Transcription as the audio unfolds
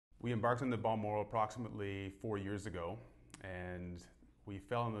We embarked on the Balmoral approximately 4 years ago, and we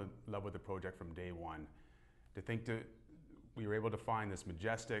fell in love with the project from day one. We were able to find this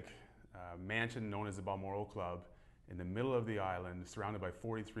majestic mansion known as the Balmoral Club in the middle of the island, surrounded by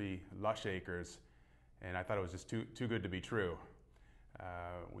 43 lush acres, and I thought it was just too good to be true.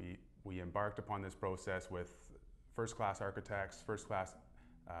 We embarked upon this process with first-class architects, first-class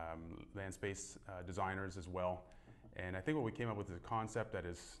land space designers as well. And I think what we came up with is a concept that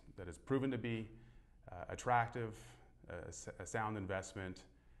is proven to be attractive, a sound investment,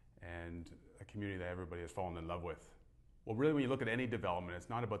 and a community that everybody has fallen in love with. Well, really, when you look at any development, it's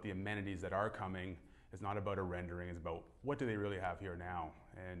not about the amenities that are coming. It's not about a rendering. It's about what do they really have here now.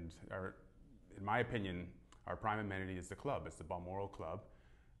 And in my opinion, our prime amenity is the club. It's the Balmoral Club.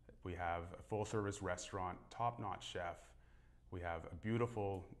 We have a full-service restaurant, top-notch chef. We have a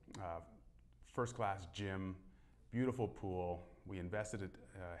beautiful first-class gym, beautiful pool. We invested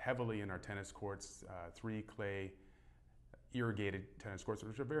heavily in our tennis courts, 3 clay irrigated tennis courts,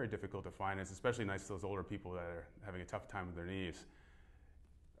 which are very difficult to find. It's especially nice to those older people that are having a tough time with their knees.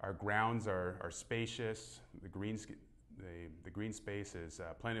 Our grounds are spacious. The green space is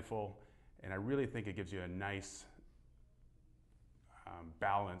plentiful, and I really think it gives you a nice,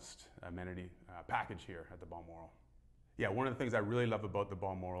 balanced amenity package here at the Balmoral. Yeah, one of the things I really love about the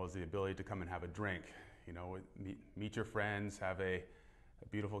Balmoral is the ability to come and have a drink. You know, meet your friends, have a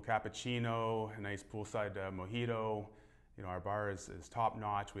beautiful cappuccino, a nice poolside mojito. You know, our bar is top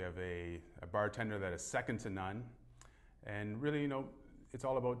notch. We have a bartender that is second to none. And really, you know, it's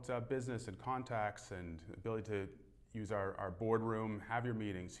all about business and contacts and ability to use our boardroom, have your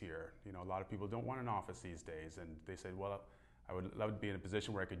meetings here. You know, a lot of people don't want an office these days, and they say, well, I would love to be in a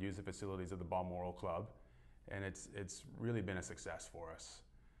position where I could use the facilities of the Balmoral Club. And it's really been a success for us.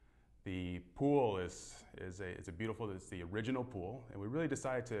 The pool it's the original pool, and we really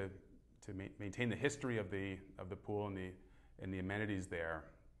decided to maintain the history of the pool and the amenities there.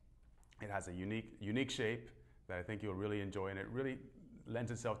 It has a unique shape that I think you'll really enjoy, and it really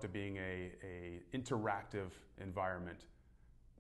lends itself to being a interactive environment